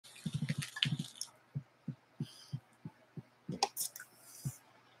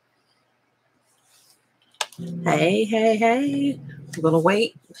Hey, hey, hey. I'm going to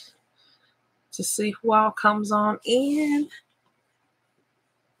wait to see who all comes on in.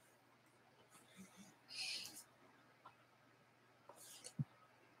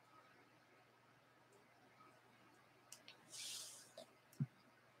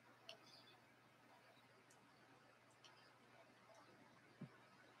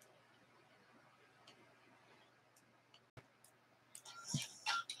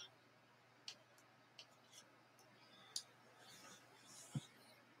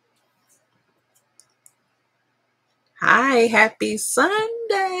 Hi, happy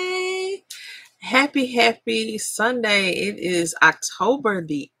Sunday. Happy Sunday. It is October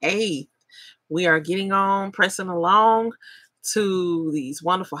the 8th. We are getting on, pressing along to these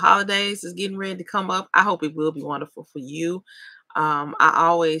wonderful holidays. It's getting ready to come up. I hope it will be wonderful for you. I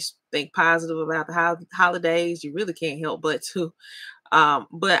always think positive about the holidays. You really can't help but to.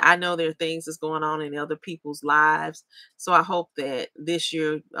 But I know there are things that's going on in other people's lives. So I hope that this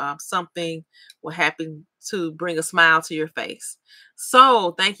year something will happen to bring a smile to your face.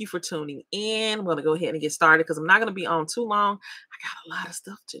 So thank you for tuning in. I'm going to go ahead and get started because I'm not going to be on too long. I got a lot of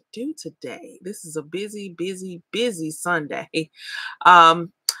stuff to do today. This is a busy Sunday.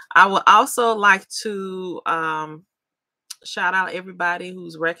 Um, I would also like to shout out everybody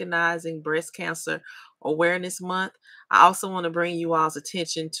who's recognizing Breast Cancer Awareness Month. I also want to bring you all's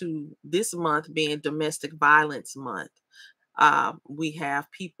attention to this month being Domestic Violence Month. We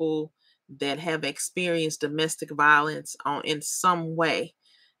have people that have experienced domestic violence in some way.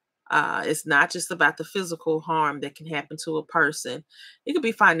 It's not just about the physical harm that can happen to a person. It could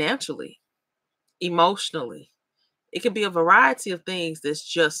be financially, emotionally. It could be a variety of things that's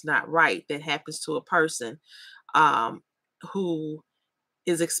just not right that happens to a person um, who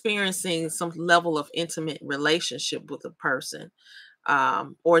is experiencing some level of intimate relationship with a person,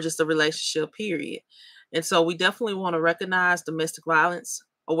 or just a relationship period. And so we definitely want to recognize Domestic Violence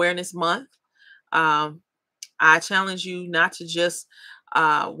Awareness Month. um, I challenge you not to just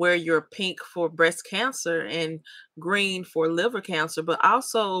wear your pink for breast cancer and green for liver cancer, but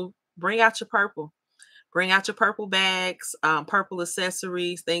also bring out your purple. Bring out your purple bags, purple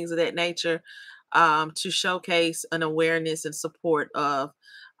accessories, things of that nature, to showcase an awareness and support of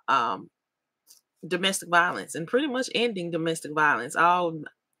um, domestic violence and pretty much ending domestic violence,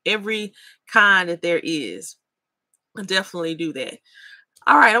 every kind that there is. Definitely do that.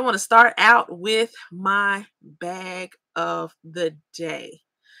 All right, I want to start out with my bag of the day.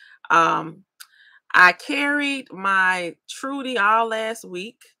 Um, I carried my Trudy all last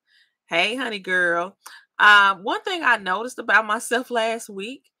week. Hey, honey girl. One thing I noticed about myself last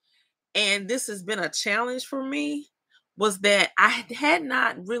week, and this has been a challenge for me, was that I had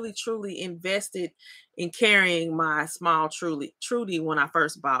not really truly invested in carrying my small Trudy when I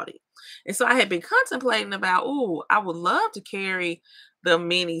first bought it. And so I had been contemplating about, oh, I would love to carry the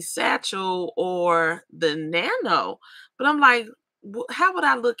mini satchel or the nano. But I'm like, how would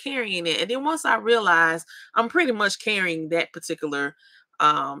I look carrying it? And then once I realized I'm pretty much carrying that particular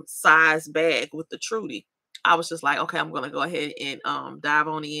size bag with the Trudy, I was just like, okay, I'm gonna go ahead and dive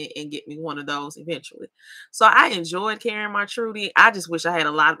on in and get me one of those eventually. So I enjoyed carrying my Trudy. I just wish I had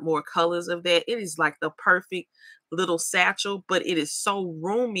a lot more colors of that. It is like the perfect little satchel, but it is so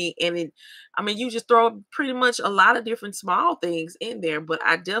roomy, and I mean, you just throw pretty much a lot of different small things in there, but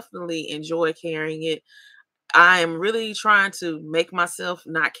I definitely enjoy carrying it. I am really trying to make myself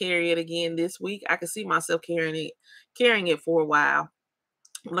not carry it again this week. I can see myself carrying it for a while.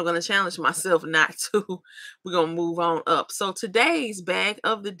 I'm going to challenge myself not to. We're going to move on up. So today's bag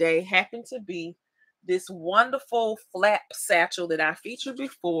of the day happened to be this wonderful flap satchel that I featured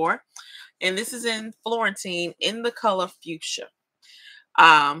before. And this is in Florentine in the color fuchsia.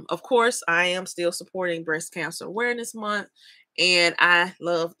 Of course, I am still supporting Breast Cancer Awareness Month, and I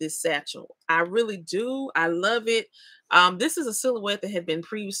love this satchel. I really do. I love it. This is a silhouette that had been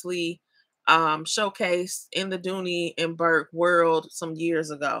previously showcased in the Dooney and Bourke world some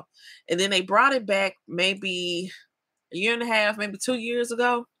years ago, and then they brought it back maybe a year and a half, maybe 2 years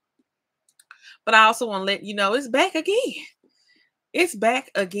ago. But I also want to let you know it's back again. It's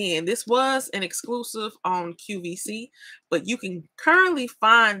back again. This was an exclusive on QVC, but you can currently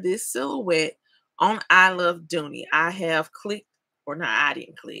find this silhouette on I Love Dooney. I have clicked, or not, I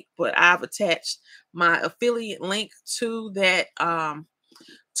didn't click, but I've attached my affiliate link to that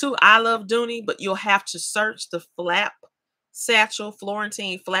to I Love Dooney, but you'll have to search the flap satchel,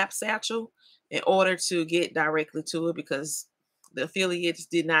 Florentine flap satchel, in order to get directly to it because the affiliates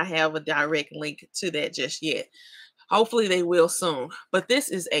did not have a direct link to that just yet. Hopefully they will soon. But this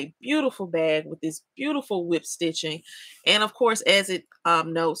is a beautiful bag with this beautiful whip stitching. And of course, as it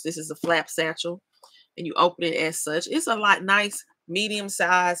notes, this is a flap satchel. and you open it as such. It's a like nice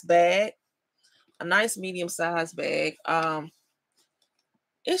medium-sized bag. A nice medium-sized bag.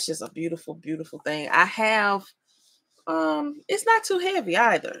 It's just a beautiful, beautiful thing. I have it's not too heavy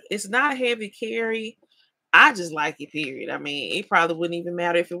either. It's not a heavy carry. I just like it, period. I mean, it probably wouldn't even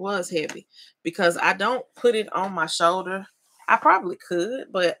matter if it was heavy because I don't put it on my shoulder. I probably could,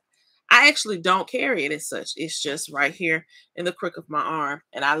 but I actually don't carry it as such. It's just right here in the crook of my arm,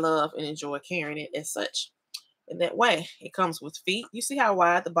 and I love and enjoy carrying it as such. In that way, it comes with feet. You see how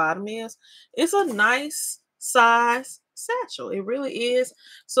wide the bottom is? It's a nice size satchel. It really is.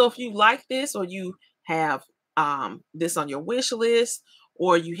 So if you like this, or you have this on your wish list,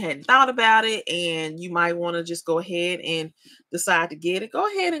 or you hadn't thought about it and you might want to just go ahead and decide to get it, go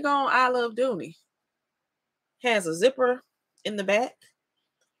ahead and go on I Love Dooney. Has a zipper in the back.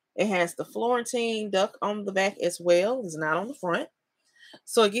 It has the Florentine duck on the back as well. It's not on the front.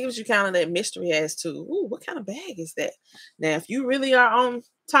 So it gives you kind of that mystery as to, ooh, what kind of bag is that? Now, if you really are on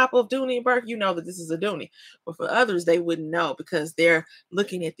top of Dooney and Bourke, you know that this is a Dooney. But for others, they wouldn't know because they're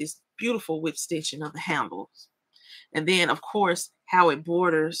looking at this beautiful whip stitching of the handles. And then, of course, how it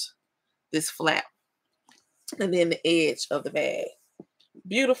borders this flap. And then the edge of the bag.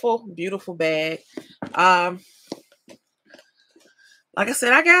 Beautiful, beautiful bag. Like I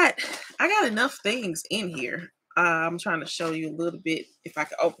said, I got enough things in here. I'm trying to show you a little bit, if I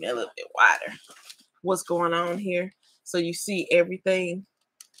can open it a little bit wider, what's going on here. So you see everything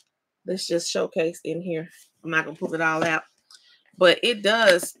that's just showcased in here. I'm not gonna pull it all out, but it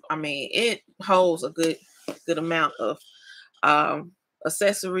does. I mean, it holds a good amount of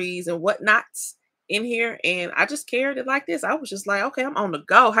accessories and whatnots in here. And I just carried it like this. I was just like, okay, I'm on the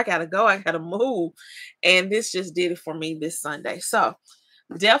go. I gotta move. And this just did it for me this Sunday. So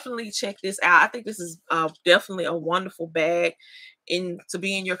definitely check this out. I think this is definitely a wonderful bag to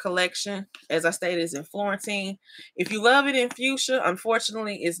be in your collection. As I stated, it's in Florentine. If you love it in fuchsia,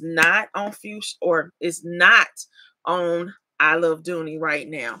 unfortunately, it's not on fuchsia, or it's not on I Love Dooney right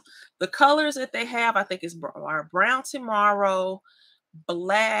now. The colors that they have, I think, are brown tomorrow,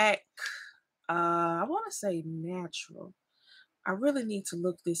 black. I want to say natural. I really need to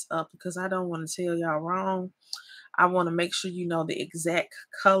look this up because I don't want to tell y'all wrong. I want to make sure you know the exact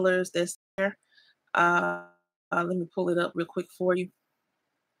colors that's there. Let me pull it up real quick for you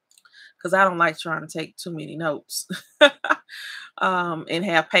because I don't like trying to take too many notes and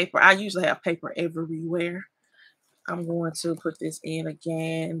have paper. I usually have paper everywhere. I'm going to put this in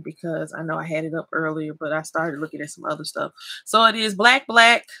again because I know I had it up earlier, but I started looking at some other stuff. So it is black,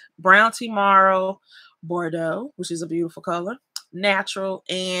 brown tomorrow, Bordeaux, which is a beautiful color, natural,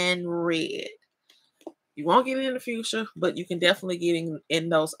 and red. You won't get it in the future, but you can definitely get in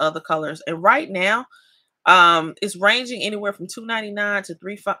those other colors. And right now, it's ranging anywhere from $2.99 to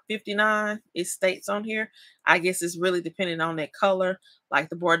 $3.59. It states on here. I guess it's really depending on that color. Like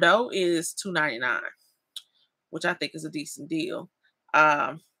the Bordeaux is $2.99, which I think is a decent deal.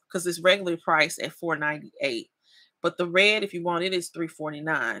 Because it's regularly priced at $4.98. But the red, if you want it, is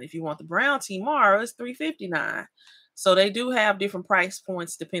 $3.49. If you want the brown tomorrow, it's $3.59. So they do have different price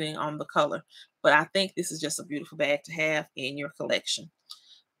points depending on the color. But I think this is just a beautiful bag to have in your collection.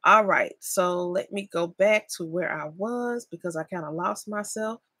 All right, so let me go back to where I was because I kind of lost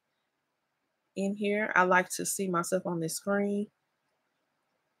myself in here. I like to see myself on this screen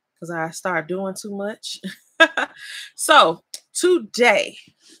because I start doing too much. So today,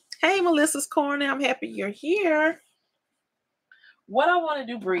 hey, Melissa's Corner, I'm happy you're here. What I want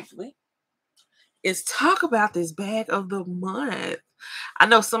to do briefly is talk about this bag of the month. I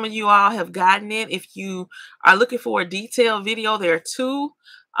know some of you all have gotten it. If you are looking for a detailed video, there are two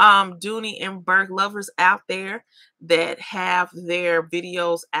Dooney and Bourke lovers out there that have their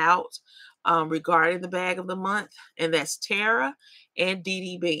videos out regarding the bag of the month, and that's Tara and Dee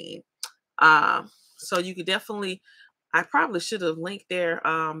Dee Bean. So you could definitely, I probably should have linked their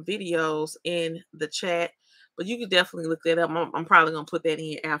videos in the chat, but you could definitely look that up. I'm probably going to put that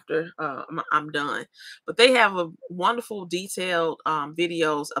in after I'm done. But they have a wonderful detailed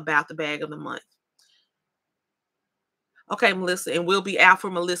videos about the bag of the month. Okay, Melissa, and we'll be out for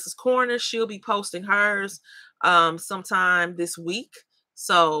Melissa's Corner. She'll be posting hers sometime this week.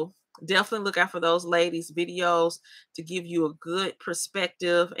 So definitely look out for those ladies' videos to give you a good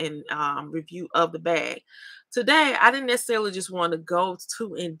perspective and review of the bag. Today, I didn't necessarily just want to go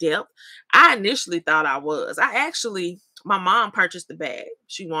too in depth. I initially thought I was. My mom purchased the bag.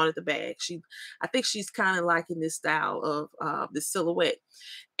 She wanted the bag. I think she's kind of liking this style of this silhouette.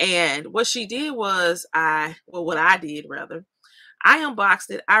 And what she did was what I did rather, I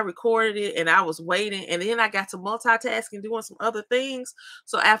unboxed it, I recorded it, and I was waiting. And then I got to multitasking, doing some other things.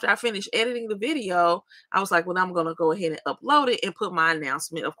 So after I finished editing the video, I was like, well, I'm going to go ahead and upload it and put my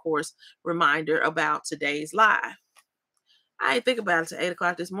announcement, of course, reminder about today's live. I didn't think about it till 8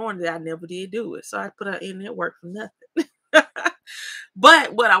 o'clock this morning that I never did do it. So I put out in work for nothing.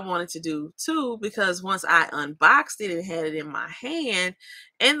 But what I wanted to do too, because once I unboxed it and had it in my hand,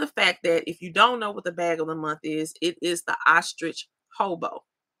 and the fact that if you don't know what the bag of the month is, it is the ostrich hobo.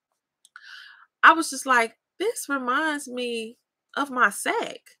 I was just like, this reminds me of my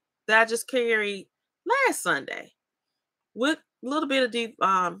sack that I just carried last Sunday with a little bit of deep,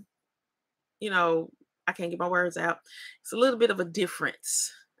 you know, I can't get my words out. It's a little bit of a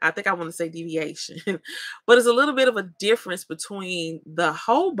difference. I think I want to say deviation, but it's a little bit of a difference between the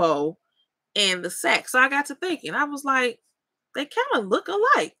hobo and the sack. So I got to thinking, I was like, they kind of look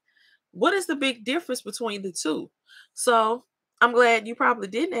alike. What is the big difference between the two? So I'm glad you probably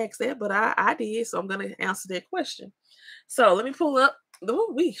didn't ask that, but I did. So I'm going to answer that question. So let me pull up.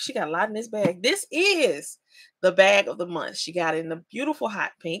 Ooh, she got a lot in this bag. This is the bag of the month. She got it in the beautiful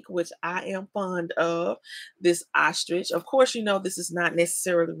hot pink, which I am fond of. This ostrich. Of course, you know this is not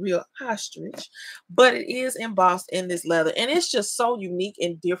necessarily real ostrich, but it is embossed in this leather. And it's just so unique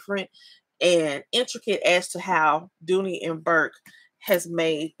and different and intricate as to how Dooney and Bourke has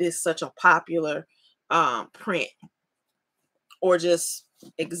made this such a popular print or just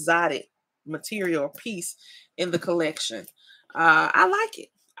exotic material piece in the collection. I like it.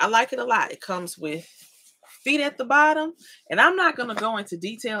 I like it a lot. It comes with feet at the bottom, and I'm not going to go into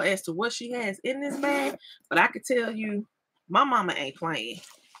detail as to what she has in this bag, but I could tell you my mama ain't playing.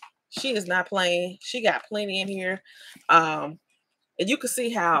 She is not playing. She got plenty in here. And you can see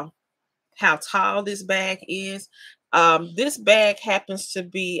how tall this bag is. This bag happens to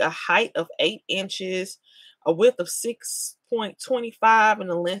be a height of 8 inches, a width of 6.25, and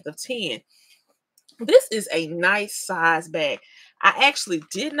a length of 10. This is a nice size bag. I actually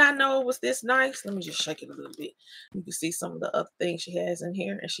did not know it was this nice. Let me just shake it a little bit. You can see some of the other things she has in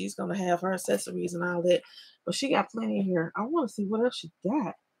here, and she's going to have her accessories and all that. But she got plenty in here. I want to see what else she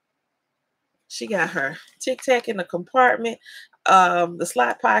got. She got her Tic Tac in the compartment, the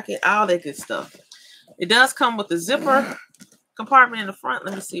slot pocket, all that good stuff. It does come with the zipper compartment in the front.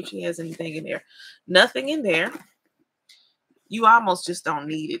 Let me see if she has anything in there. Nothing in there. You almost just don't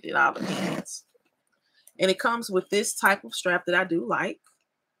need it. It all depends. And it comes with this type of strap that I do like.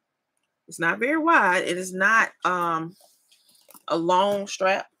 It's not very wide. It is not a long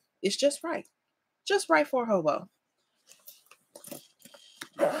strap. It's just right. Just right for a hobo.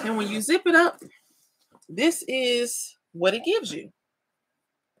 And when you zip it up, this is what it gives you.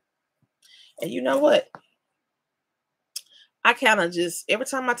 And you know what? I kind of just, every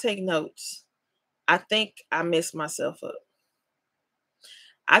time I take notes, I think I mess myself up.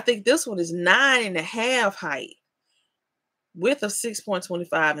 I think this one is 9.5 height, width of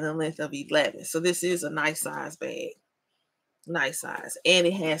 6.25, and a length of 11. So this is a nice size bag. Nice size. And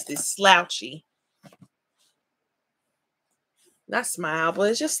it has this slouchy, not smile, but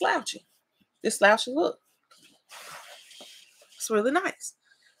it's just slouchy. This slouchy look. It's really nice.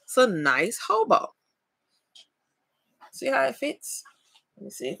 It's a nice hobo. See how it fits? Let me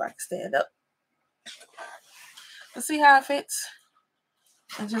see if I can stand up. Let's see how it fits.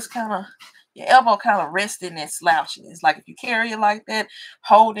 And just kind of, your elbow kind of rests in that slouchiness. Like if you carry it like that,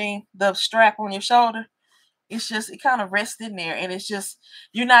 holding the strap on your shoulder, it's just, it kind of rests in there. And it's just,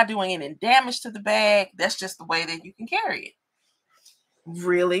 you're not doing any damage to the bag. That's just the way that you can carry it.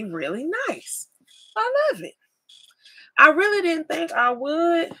 Really, really nice. I love it. I really didn't think I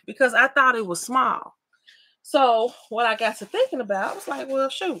would because I thought it was small. So what I got to thinking about, I was like, well,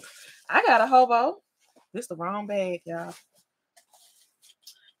 shoot, I got a hobo. This is the wrong bag, y'all.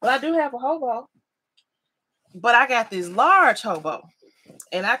 But I do have a hobo. But I got this large hobo.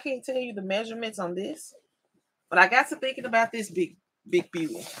 And I can't tell you the measurements on this. But I got to thinking about this big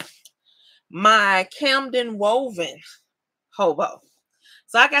beauty. My Camden woven hobo.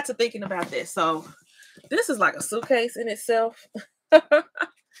 So I got to thinking about this. So this is like a suitcase in itself.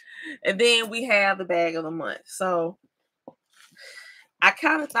 And then we have the bag of the month. So I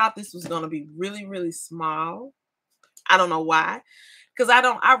kind of thought this was going to be really, really small. I don't know why. Because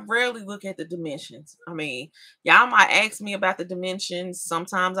I rarely look at the dimensions. I mean, y'all might ask me about the dimensions.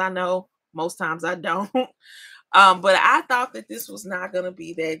 Sometimes I know, most times I don't. But I thought that this was not going to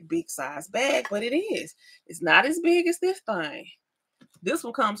be that big size bag, but it is. It's not as big as this thing. This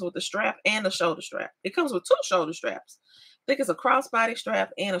one comes with a strap and a shoulder strap. It comes with 2 shoulder straps. I think it's a crossbody strap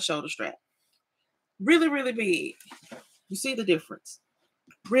and a shoulder strap. Really, really big. You see the difference?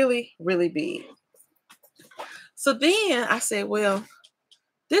 Really, really big. So then I said, well,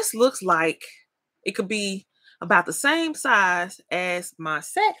 this looks like it could be about the same size as my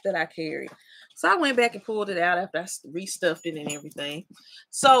sack that I carry. So I went back and pulled it out after I restuffed it and everything.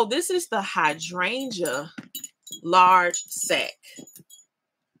 So this is the hydrangea large sack.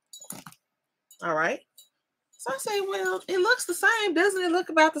 All right. So I say, well, it looks the same. Doesn't it look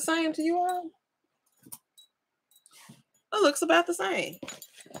about the same to you all? It looks about the same.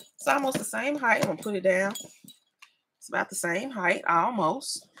 It's almost the same height. I'm going to put it down. It's about the same height,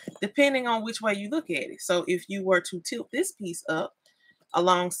 almost, depending on which way you look at it. So if you were to tilt this piece up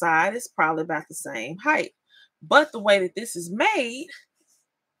alongside, it's probably about the same height. But the way that this is made,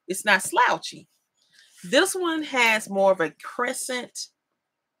 it's not slouchy. This one has more of a crescent.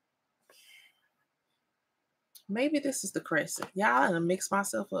 Maybe this is the crescent. Y'all, I'm gonna mix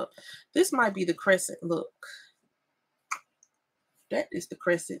myself up. This might be the crescent look. That is the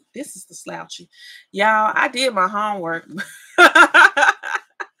crescent. This is the slouchy. Y'all, I did my homework, but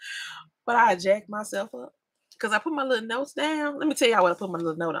I jacked myself up because I put my little notes down. Let me tell y'all what I put my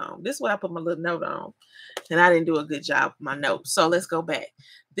little note on. This is what I put my little note on, and I didn't do a good job with my notes. So let's go back.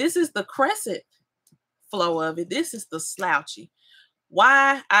 This is the crescent flow of it. This is the slouchy.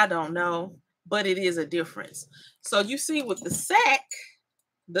 Why? I don't know, but it is a difference. So you see with the sack,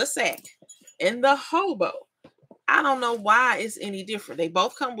 and the hobo, I don't know why it's any different. They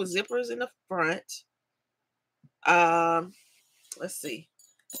both come with zippers in the front. Let's see.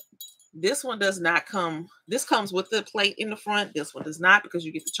 This one does not come. This comes with the plate in the front. This one does not because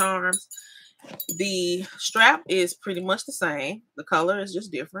you get the charms. The strap is pretty much the same. The color is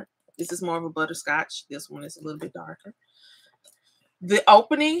just different. This is more of a butterscotch. This one is a little bit darker. The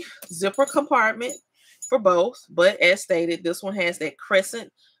opening zipper compartment for both, but as stated, this one has that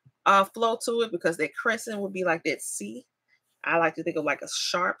crescent flow to it because that crescent would be like that C. I like to think of like a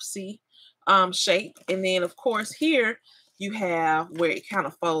sharp C shape. And then of course here you have where it kind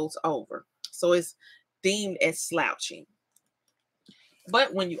of folds over. So it's deemed as slouching.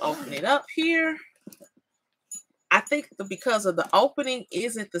 But when you open it up here, I think because of the opening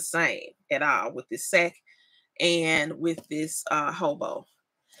isn't the same at all with this sack and with this hobo.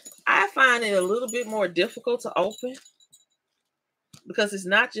 I find it a little bit more difficult to open because it's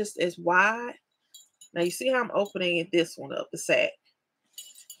not just as wide. Now you see how I'm opening this one up, the sack.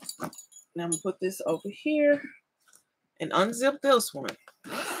 Now I'm gonna put this over here and unzip this one.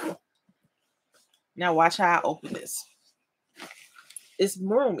 Now watch how I open this. It's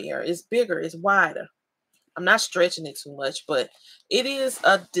roomier, it's bigger, it's wider. I'm not stretching it too much, but it is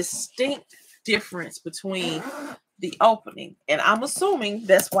a distinct difference between the opening. And I'm assuming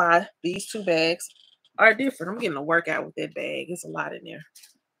that's why these two bags are different. I'm getting a workout with that bag. It's a lot in there.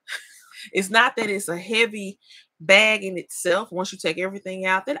 It's not that it's a heavy bag in itself. Once you take everything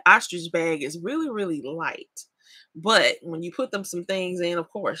out, that ostrich bag is really, really light. But when you put some things in, of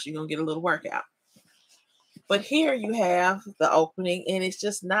course, you're going to get a little workout. But here you have the opening, and it's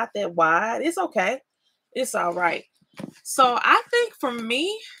just not that wide. It's okay. It's all right. So I think for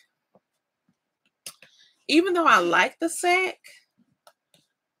me, even though I like the sack,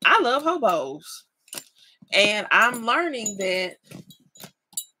 I love hobos. And I'm learning that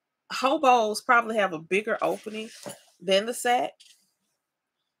hobos probably have a bigger opening than the sack,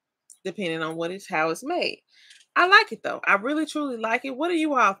 depending on how it's made. I like it though. I really truly like it. What do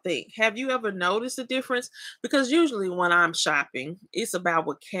you all think? Have you ever noticed a difference? Because usually when I'm shopping, it's about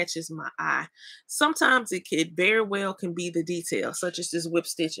what catches my eye. Sometimes it very well can be the detail, such as this whip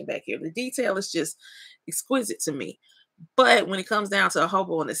stitching back here. The detail is just exquisite to me. But when it comes down to a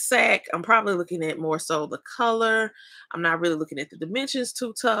hobo and a sack, I'm probably looking at more so the color. I'm not really looking at the dimensions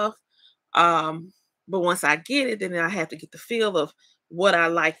too tough. But once I get it, then I have to get the feel of what I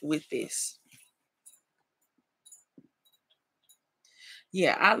like with this.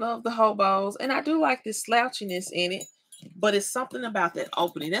 Yeah, I love the hobos, and I do like this slouchiness in it, but it's something about that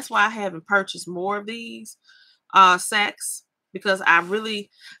opening. That's why I haven't purchased more of these sacks, because I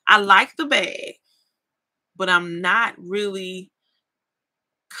like the bag, but I'm not really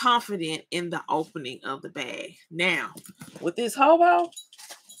confident in the opening of the bag. Now, with this hobo,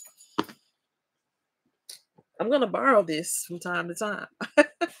 I'm gonna borrow this from time to time.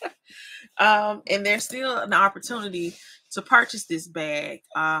 And there's still an opportunity to purchase this bag.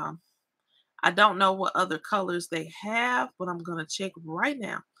 I don't know what other colors they have, but I'm gonna check right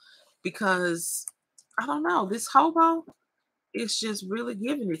now because I don't know. This hobo is just really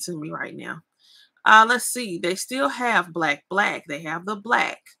giving it to me right now. Let's see. They still have black. They have the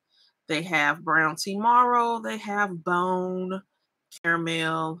black. They have brown tea marrow. They have bone,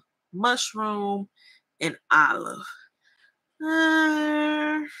 caramel, mushroom, and olive.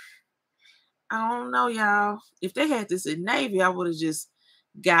 I don't know, y'all. If they had this in navy, I would have just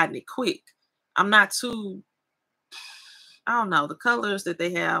gotten it quick. I'm not too, I don't know, the colors that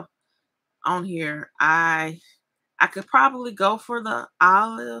they have on here. I could probably go for the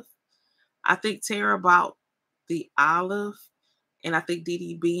olive. I think Tara bought the olive, and I think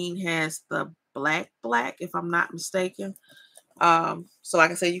Dee Bean has the black, if I'm not mistaken. So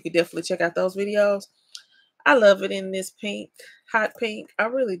like I said, you could definitely check out those videos. I love it in this pink, hot pink. I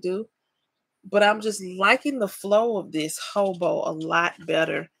really do. But I'm just liking the flow of this hobo a lot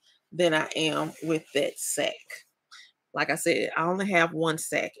better than I am with that sack. Like I said, I only have one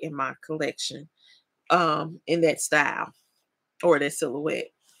sack in my collection in that style or that silhouette.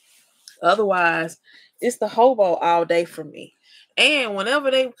 Otherwise, it's the hobo all day for me. And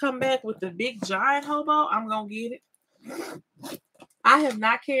whenever they come back with the big giant hobo, I'm going to get it. I have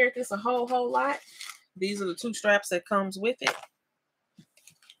not carried this a whole lot. These are the 2 straps that comes with it.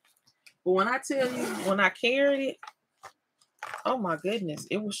 But when I tell you, when I carried it, oh my goodness,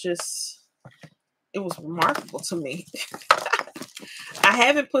 it was remarkable to me. I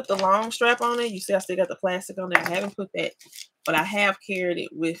haven't put the long strap on it. You see I still got the plastic on there. I haven't put that, but I have carried it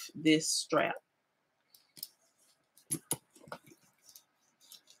with this strap.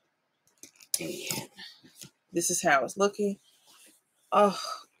 And this is how it's looking. Oh,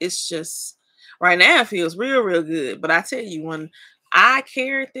 it's just, right now it feels real good. But I tell you, when I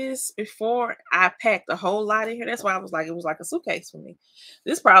carried this before, I packed a whole lot in here. That's why I was like, it was like a suitcase for me.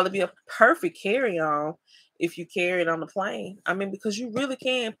 This probably be a perfect carry-on if you carry it on the plane. I mean, because you really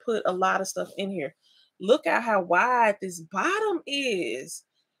can put a lot of stuff in here. Look at how wide this bottom is.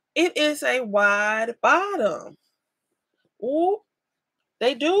 It is a wide bottom. Ooh,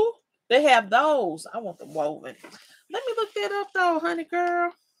 they do? They have those. I want them woven. Let me look that up though, honey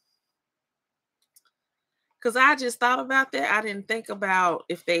girl. Because I just thought about that. I didn't think about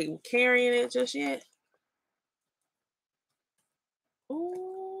if they were carrying it just yet.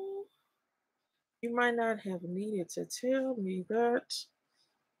 Ooh, you might not have needed to tell me that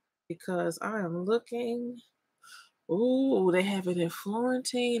because I am looking. Ooh, they have it in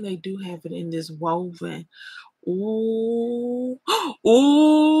Florentine. They do have it in this woven. Ooh,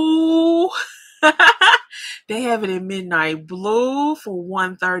 ooh. They have it in midnight blue for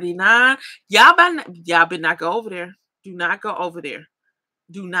 $139. Y'all better not go over there. Do not go over there.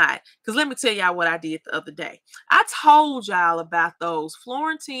 Do not. Because let me tell y'all what I did the other day. I told y'all about those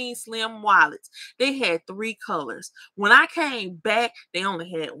Florentine Slim wallets. They had 3 colors. When I came back, they only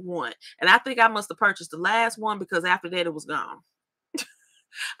had 1. And I think I must have purchased the last one because after that it was gone.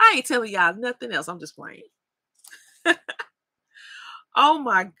 I ain't telling y'all nothing else. I'm just playing. Oh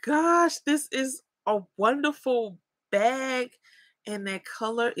my gosh. This is a wonderful bag. And that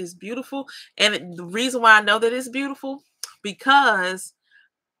color is beautiful. And the reason why I know that it's beautiful, because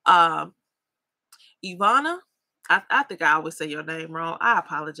Ivana, I think I always say your name wrong. I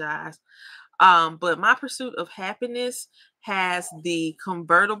apologize. But My Pursuit of Happiness has the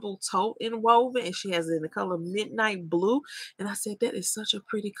convertible tote in woven, and she has it in the color midnight blue. And I said that is such a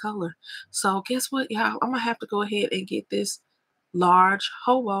pretty color. So guess what, y'all? I'm gonna have to go ahead and get this large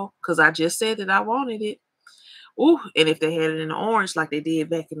hobo because I just said that I wanted it. Ooh, and if they had it in the orange like they did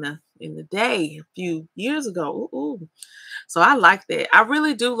back in the day a few years ago, ooh. So I like that. I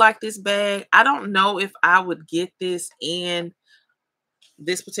really do like this bag. I don't know if I would get this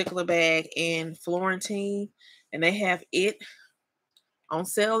particular bag in Florentine, and they have it on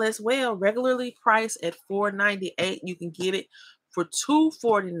sale as well, regularly priced at $4.98. You can get it for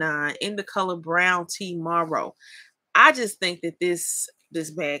 $2.49 in the color brown tea marrow. I just think that this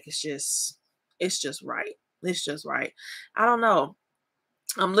bag is just right. It's just right. I don't know.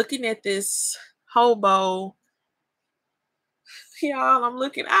 I'm looking at this hobo. Y'all, I'm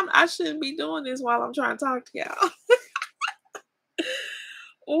looking. I shouldn't be doing this while I'm trying to talk to y'all.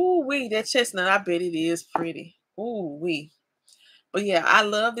 Ooh, wee, that chestnut, I bet it is pretty. Ooh, wee. But yeah, I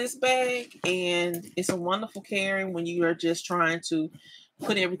love this bag, and it's a wonderful carry when you are just trying to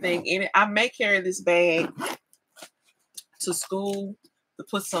put everything in it. I may carry this bag to school to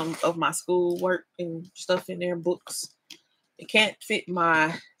put some of my school work and stuff in there, books. It can't fit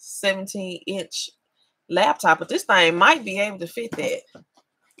my 17-inch laptop, but this thing might be able to fit that.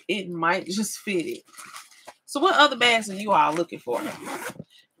 It might just fit it. So what other bags are you all looking for?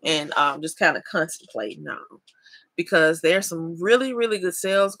 And just kind of contemplating on, because there's some really good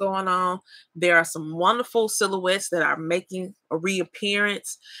sales going on. There are some wonderful silhouettes that are making a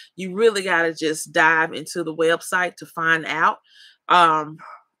reappearance. You really got to just dive into the website to find out.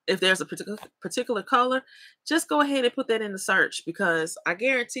 If there's a particular color, just go ahead and put that in the search, because I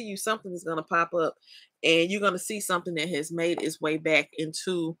guarantee you something is going to pop up and you're going to see something that has made its way back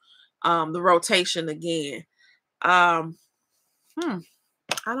into the rotation again. Um, hmm,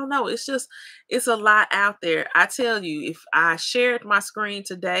 I don't know. It's a lot out there. I tell you, if I shared my screen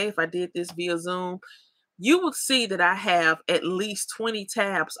today, if I did this via Zoom, you will see that I have at least 20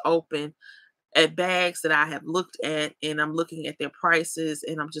 tabs open at bags that I have looked at, and I'm looking at their prices,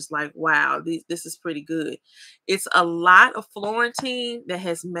 and I'm just like, wow, this is pretty good. It's a lot of Florentine that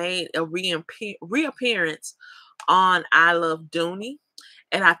has made a reappearance on I Love Dooney.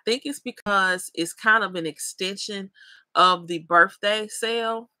 And I think it's because it's kind of an extension of the birthday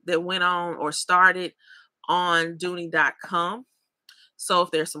sale that went on or started on dooney.com. So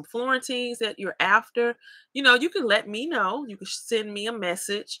if there's some Florentines that you're after, you can let me know. You can send me a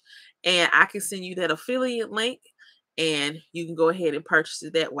message and I can send you that affiliate link and you can go ahead and purchase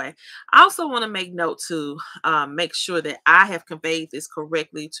it that way. I also want to make note to make sure that I have conveyed this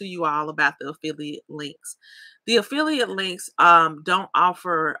correctly to you all about the affiliate links. The affiliate links don't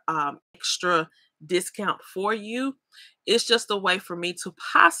offer extra discount for you. It's just a way for me to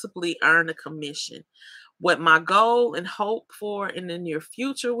possibly earn a commission. What my goal and hope for in the near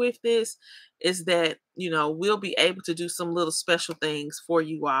future with this is that we'll be able to do some little special things for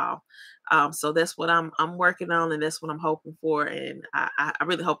you all. So that's what I'm working on, and that's what I'm hoping for, and I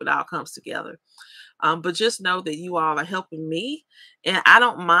really hope it all comes together. But just know that you all are helping me, and I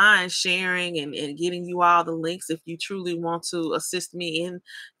don't mind sharing and getting you all the links if you truly want to assist me in,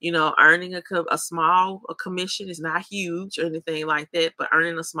 earning a small commission. Is not huge or anything like that, but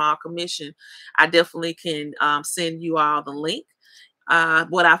earning a small commission, I definitely can send you all the link.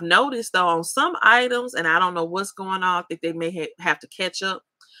 What I've noticed though on some items, and I don't know what's going on, I think they may have to catch up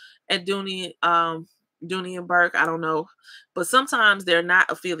at Dooney and Bourke. I don't know, but sometimes they're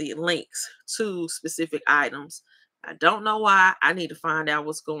not affiliate links to specific items. I don't know why. I need to find out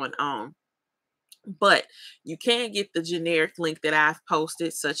what's going on. But you can get the generic link that I've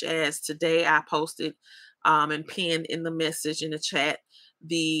posted, such as today I posted and pinned in the message in the chat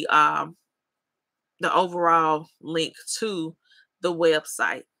the the overall link to the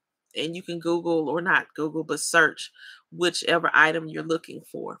website. And you can Google, or not Google, but search whichever item you're looking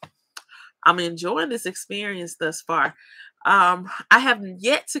for. I'm enjoying this experience thus far. I have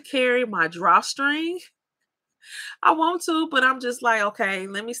yet to carry my drawstring. I want to, but I'm just like, okay,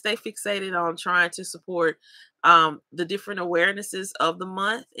 let me stay fixated on trying to support the different awarenesses of the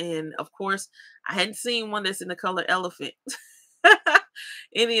month. And of course, I hadn't seen one that's in the color elephant.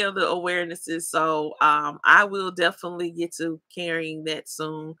 Any of the awarenesses. So I will definitely get to carrying that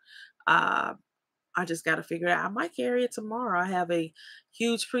soon. Uh, I just got to figure it out. I might carry it tomorrow. I have a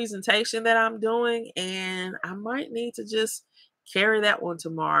huge presentation that I'm doing, and I might need to just carry that one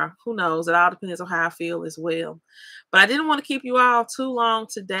tomorrow. Who knows? It all depends on how I feel as well. But I didn't want to keep you all too long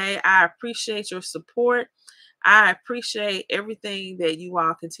today. I appreciate your support. I appreciate everything that you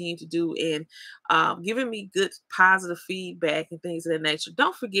all continue to do and giving me good, positive feedback and things of that nature.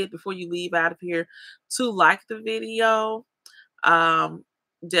 Don't forget before you leave out of here to like the video. Um,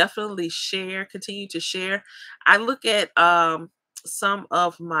 Definitely share, continue to share. I look at some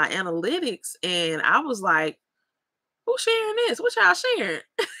of my analytics and I was like, who's sharing this? What y'all sharing?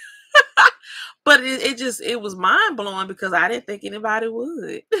 But it was mind blowing because I didn't think anybody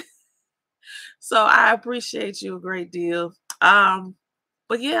would. So I appreciate you a great deal.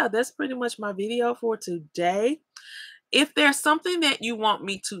 But yeah, that's pretty much my video for today. If there's something that you want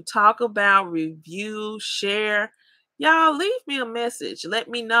me to talk about, review, share, y'all leave me a message. Let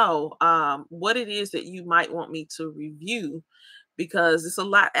me know what it is that you might want me to review because it's a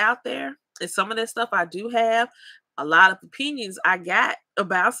lot out there. And some of that stuff I do have a lot of opinions I got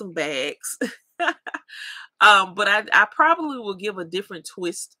about some bags. But I probably will give a different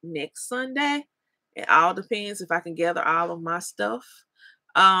twist next Sunday. It all depends if I can gather all of my stuff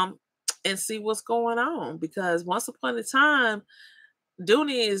um, and see what's going on. Because once upon a time,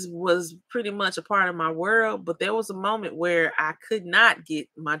 Doonies was pretty much a part of my world, but there was a moment where I could not get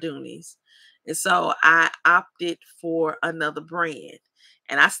my Doonies. And so I opted for another brand.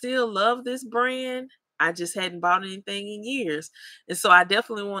 And I still love this brand. I just hadn't bought anything in years. And so I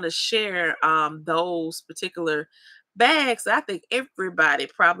definitely want to share those particular bags that I think everybody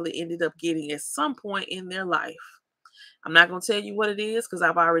probably ended up getting at some point in their life. I'm not going to tell you what it is because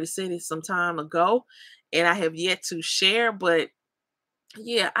I've already said it some time ago and I have yet to share, but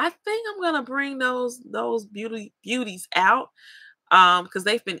yeah, I think I'm gonna bring those beauties out because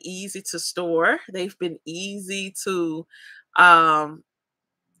they've been easy to store. They've been easy to um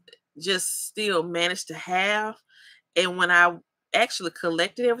just still manage to have. And when I actually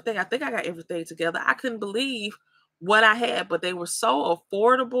collected everything, I think I got everything together. I couldn't believe what I had, but they were so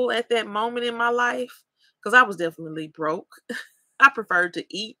affordable at that moment in my life because I was definitely broke. I prefer to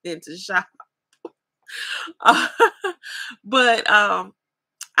eat than to shop. Uh, but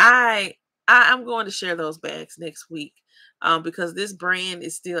I I'm going to share those bags next week, because this brand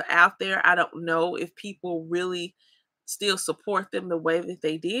is still out there. I don't know if people really still support them the way that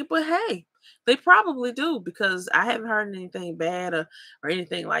they did, but hey, they probably do because I haven't heard anything bad or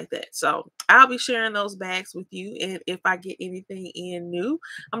anything like that. So I'll be sharing those bags with you, and if I get anything in new,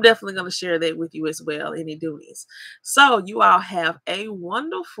 I'm definitely going to share that with you as well. Any doonies. So you all have a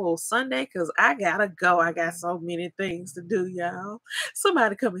wonderful Sunday because I gotta go. I got so many things to do, y'all.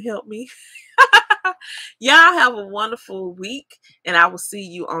 Somebody come and help me. Y'all have a wonderful week, and I will see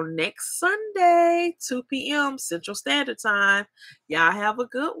you on next Sunday, 2 p.m. Central Standard Time. Y'all have a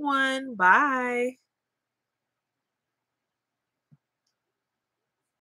good one. Bye.